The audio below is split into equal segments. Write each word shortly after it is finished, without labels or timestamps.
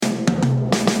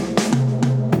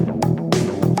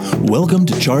Welcome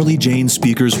to Charlie Jane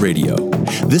Speakers Radio.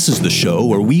 This is the show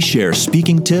where we share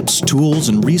speaking tips, tools,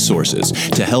 and resources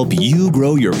to help you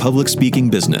grow your public speaking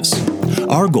business.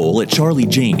 Our goal at Charlie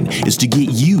Jane is to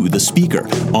get you, the speaker,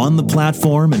 on the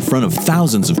platform in front of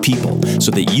thousands of people so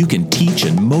that you can teach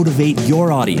and motivate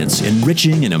your audience,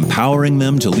 enriching and empowering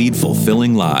them to lead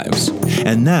fulfilling lives.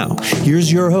 And now,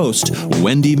 here's your host,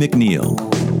 Wendy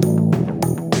McNeil.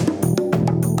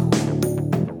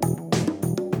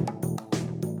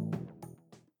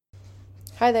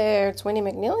 Hi there, it's Wendy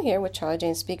McNeil here with Charlie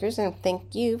Jane Speakers, and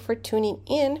thank you for tuning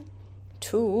in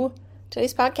to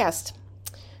today's podcast.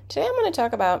 Today I'm going to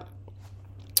talk about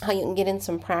how you can get in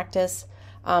some practice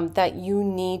that you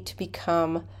need to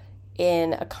become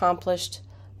an accomplished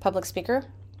public speaker.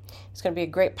 It's going to be a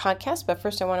great podcast, but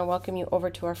first I want to welcome you over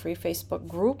to our free Facebook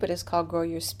group. It is called Grow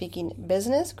Your Speaking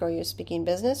Business. Grow Your Speaking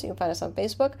Business. You can find us on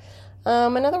Facebook.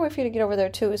 Another way for you to get over there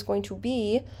too is going to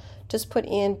be just put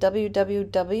in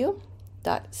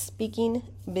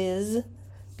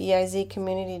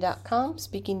www.speakingbizcommunity.com.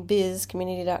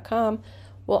 Speakingbizcommunity.com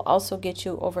will also get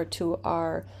you over to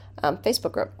our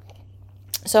Facebook group.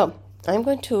 So I'm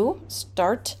going to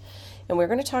start, and we're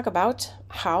going to talk about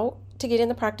how to get in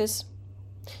the practice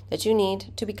that you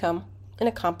need to become an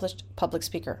accomplished public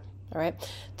speaker. All right.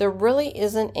 There really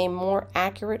isn't a more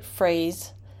accurate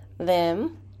phrase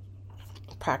than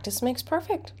practice makes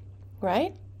perfect,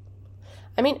 right?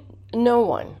 I mean, no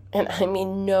one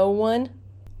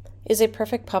is a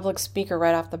perfect public speaker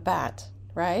right off the bat,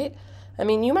 right? I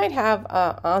mean, you might have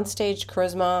on-stage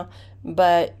charisma,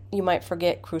 but you might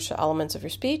forget crucial elements of your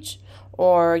speech,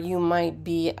 or you might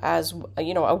be you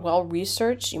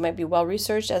might be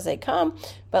well-researched as they come,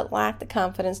 but lack the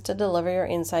confidence to deliver your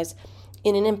insights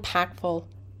in an impactful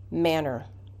manner,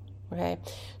 okay?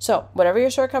 So whatever your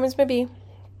shortcomings may be,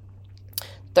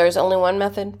 there's only one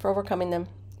method for overcoming them.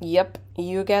 Yep,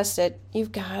 you guessed it.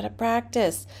 You've got to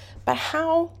practice. But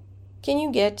how can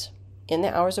you get in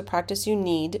the hours of practice you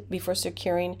need before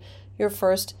securing your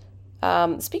first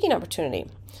speaking opportunity?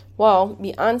 Well,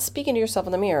 beyond speaking to yourself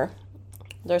in the mirror,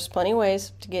 there's plenty of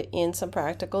ways to get in some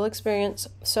practical experience.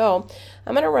 So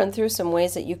I'm going to run through some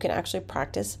ways that you can actually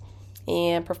practice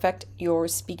and perfect your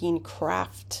speaking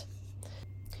craft.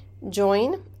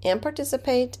 Join and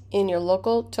participate in your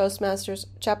local Toastmasters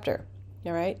chapter.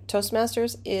 All right.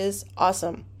 Toastmasters is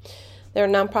awesome. They're a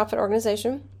nonprofit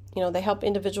organization. They help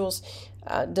individuals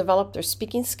develop their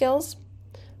speaking skills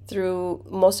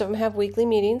most of them have weekly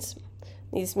meetings.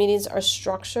 These meetings are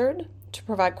structured to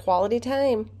provide quality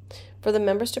time for the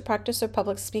members to practice their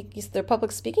public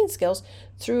speaking skills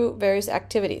through various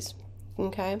activities.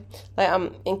 Okay.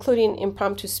 Including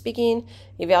impromptu speaking,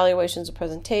 evaluations of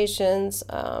presentations,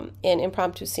 and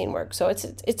impromptu scene work. So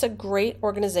it's a great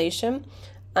organization.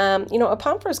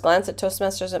 Upon first glance at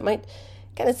Toastmasters, it might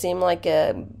kind of seem like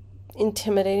a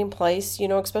intimidating place,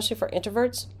 especially for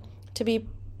introverts to be,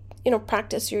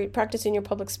 practicing your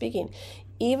public speaking.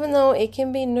 Even though it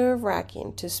can be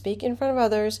nerve-wracking to speak in front of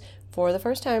others for the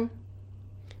first time,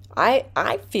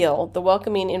 I feel the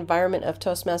welcoming environment of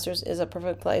Toastmasters is a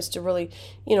perfect place to really,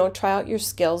 try out your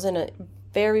skills in a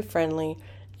very friendly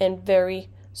and very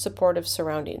supportive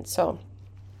surrounding. So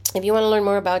if you want to learn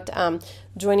more about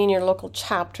joining your local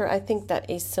chapter, I think that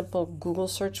a simple Google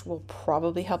search will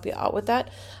probably help you out with that.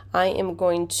 I am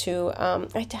going to,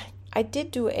 I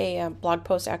did do a blog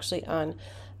post actually on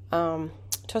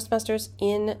Toastmasters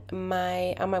on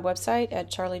my website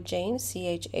at charliejane,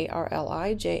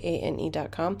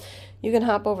 CharlieJane.com. You can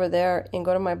hop over there and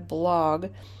go to my blog,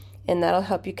 and that'll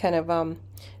help you kind of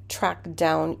track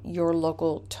down your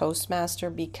local Toastmaster,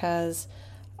 because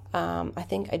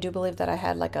I do believe that I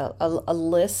had like a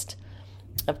list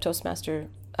of Toastmaster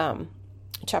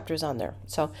chapters on there.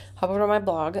 So hop over to my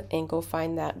blog and go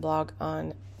find that blog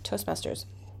on Toastmasters.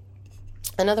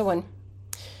 Another one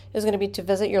is going to be to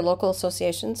visit your local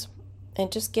associations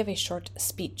and just give a short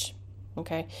speech.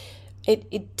 Okay.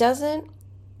 It doesn't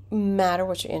matter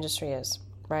what your industry is,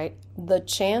 right? The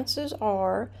chances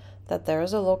are that there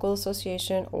is a local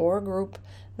association or group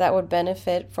that would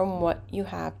benefit from what you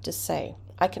have to say.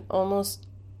 I can almost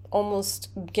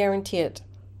guarantee it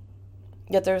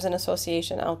that there's an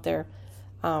association out there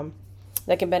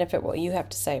that can benefit what you have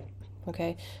to say.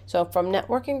 Okay, so from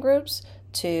networking groups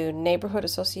to neighborhood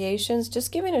associations,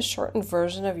 just giving a shortened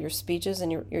version of your speeches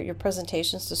and your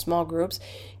presentations to small groups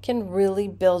can really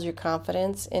build your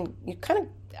confidence, and you kind of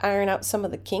iron out some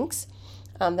of the kinks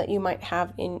that you might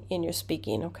have in your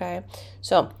speaking. Okay,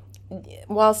 so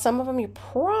while some of them you're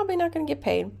probably not going to get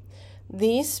paid,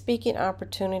 These speaking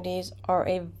opportunities are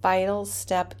a vital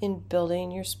step in building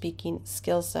your speaking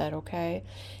skill set, okay?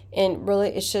 And really,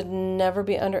 it should never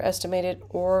be underestimated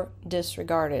or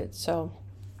disregarded. So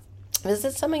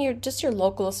visit some of your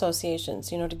local associations,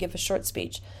 to give a short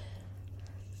speech.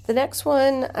 The next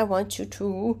one, I want you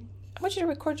to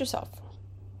record yourself,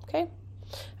 okay?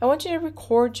 I want you to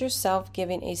record yourself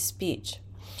giving a speech.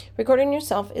 Recording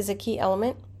yourself is a key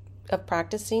element of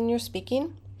practicing your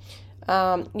speaking.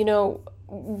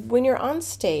 When you're on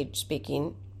stage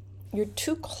speaking, you're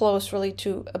too close really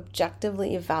to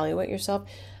objectively evaluate yourself.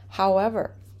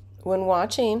 However, when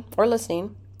watching or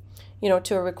listening,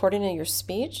 to a recording of your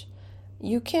speech,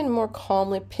 you can more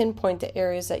calmly pinpoint the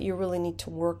areas that you really need to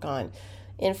work on.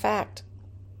 In fact,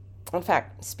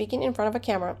 speaking in front of a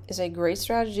camera is a great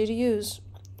strategy to use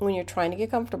when you're trying to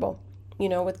get comfortable,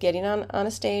 with getting on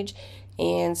a stage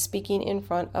and speaking in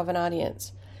front of an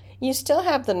audience. You still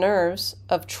have the nerves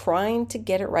of trying to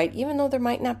get it right, even though there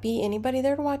might not be anybody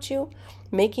there to watch you,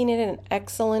 making it an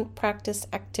excellent practice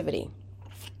activity.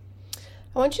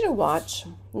 I want you to watch,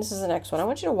 this is the next one, I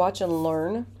want you to watch and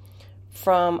learn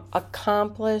from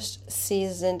accomplished,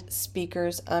 seasoned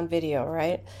speakers on video,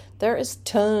 right? There is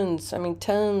tons of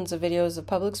videos of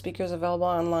public speakers available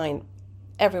online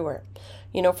everywhere.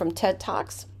 From TED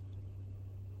Talks,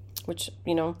 which,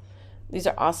 these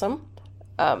are awesome.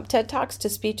 TED Talks to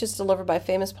speeches delivered by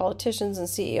famous politicians and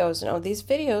CEOs. These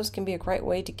videos can be a great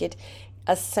way to get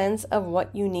a sense of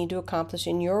what you need to accomplish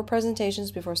in your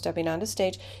presentations before stepping onto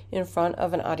stage in front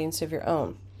of an audience of your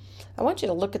own. I want you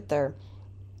to look at their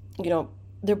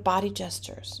body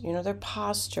gestures, their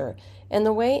posture, and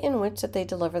the way in which that they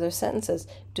deliver their sentences.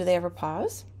 Do they ever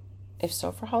pause? If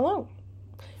so, for how long?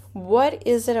 What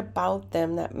is it about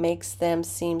them that makes them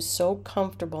seem so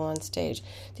comfortable on stage?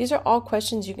 These are all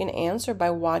questions you can answer by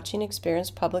watching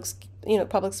experienced public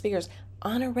speakers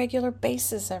on a regular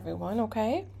basis, everyone,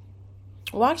 okay?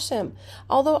 Watch them.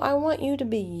 Although I want you to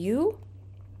be you,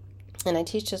 and I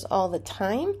teach this all the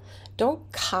time, don't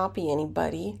copy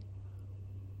anybody.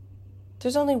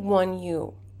 There's only one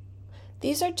you.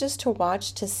 These are just to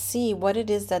watch to see what it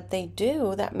is that they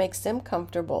do that makes them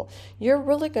comfortable. You're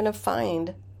really going to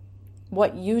find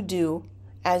what you do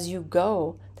as you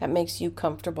go that makes you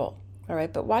comfortable. All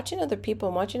right. But watching other people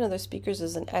and watching other speakers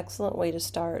is an excellent way to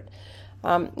start.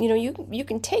 You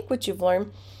can take what you've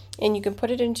learned and you can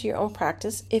put it into your own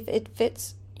practice if it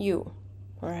fits you.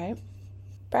 All right.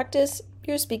 Practice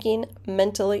your speaking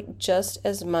mentally just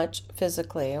as much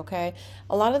physically. Okay.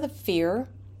 A lot of the fear,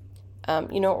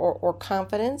 or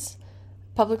confidence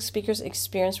public speakers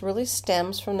experience really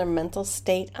stems from their mental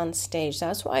state on stage.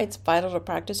 That's why it's vital to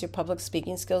practice your public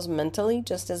speaking skills mentally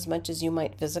just as much as you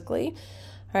might physically.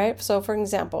 All right. So, for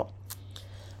example,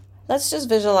 let's just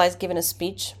visualize giving a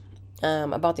speech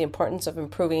about the importance of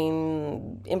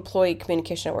improving employee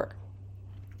communication at work.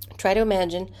 Try to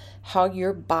imagine how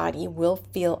your body will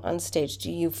feel on stage.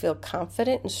 Do you feel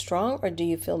confident and strong, or do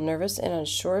you feel nervous and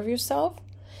unsure of yourself?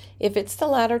 If it's the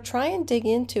latter, try and dig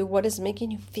into what is making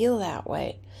you feel that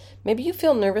way. Maybe you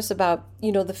feel nervous about,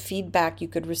 the feedback you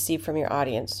could receive from your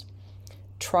audience.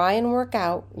 Try and work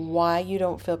out why you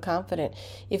don't feel confident.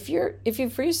 If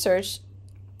you've researched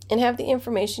and have the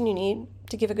information you need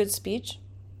to give a good speech,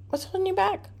 what's holding you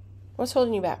back? What's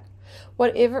holding you back?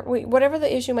 Whatever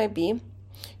the issue might be,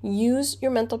 use your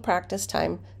mental practice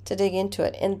time to dig into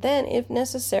it, and then, if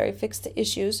necessary, fix the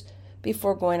issues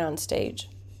before going on stage.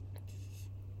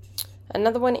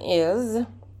 Another one is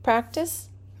practice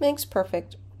makes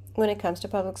perfect when it comes to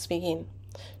public speaking.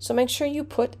 So make sure you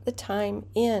put the time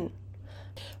in.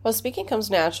 Well, speaking comes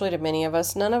naturally to many of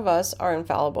us. None of us are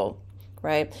infallible,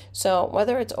 right? So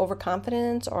whether it's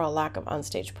overconfidence or a lack of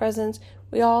onstage presence,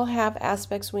 we all have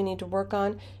aspects we need to work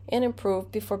on and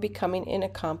improve before becoming an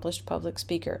accomplished public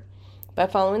speaker. By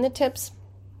following the tips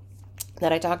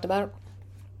that I talked about,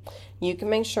 you can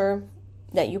make sure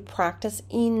that you practice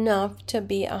enough to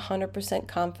be 100%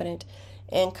 confident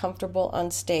and comfortable on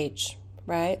stage,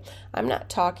 right? I'm not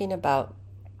talking about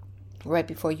right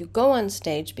before you go on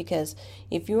stage, because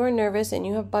if you are nervous and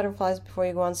you have butterflies before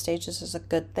you go on stage, this is a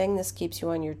good thing. This keeps you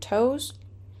on your toes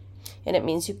and it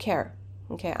means you care.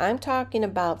 Okay, I'm talking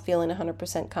about feeling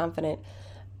 100% confident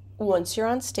once you're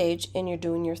on stage and you're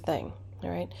doing your thing, all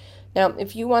right? Now,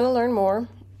 if you want to learn more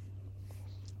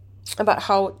about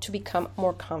how to become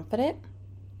more confident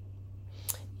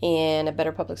and a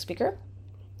better public speaker,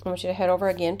 I want you to head over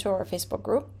again to our Facebook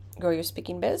group, Grow Your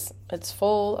Speaking Biz. It's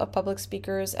full of public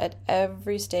speakers at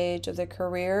every stage of their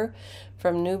career,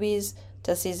 from newbies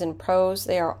to seasoned pros.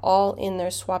 They are all in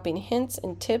there swapping hints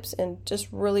and tips and just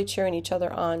really cheering each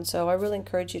other on. So I really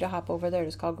encourage you to hop over there.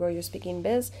 It's called Grow Your Speaking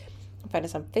Biz. Find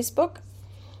us on Facebook,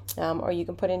 or you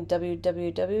can put in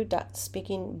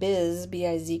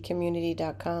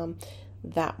www.speakingbizcommunity.com.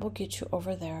 That will get you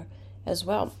over there as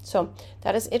well. So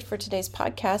that is it for today's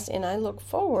podcast, and I look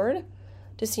forward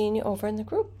to seeing you over in the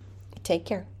group. Take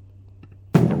care.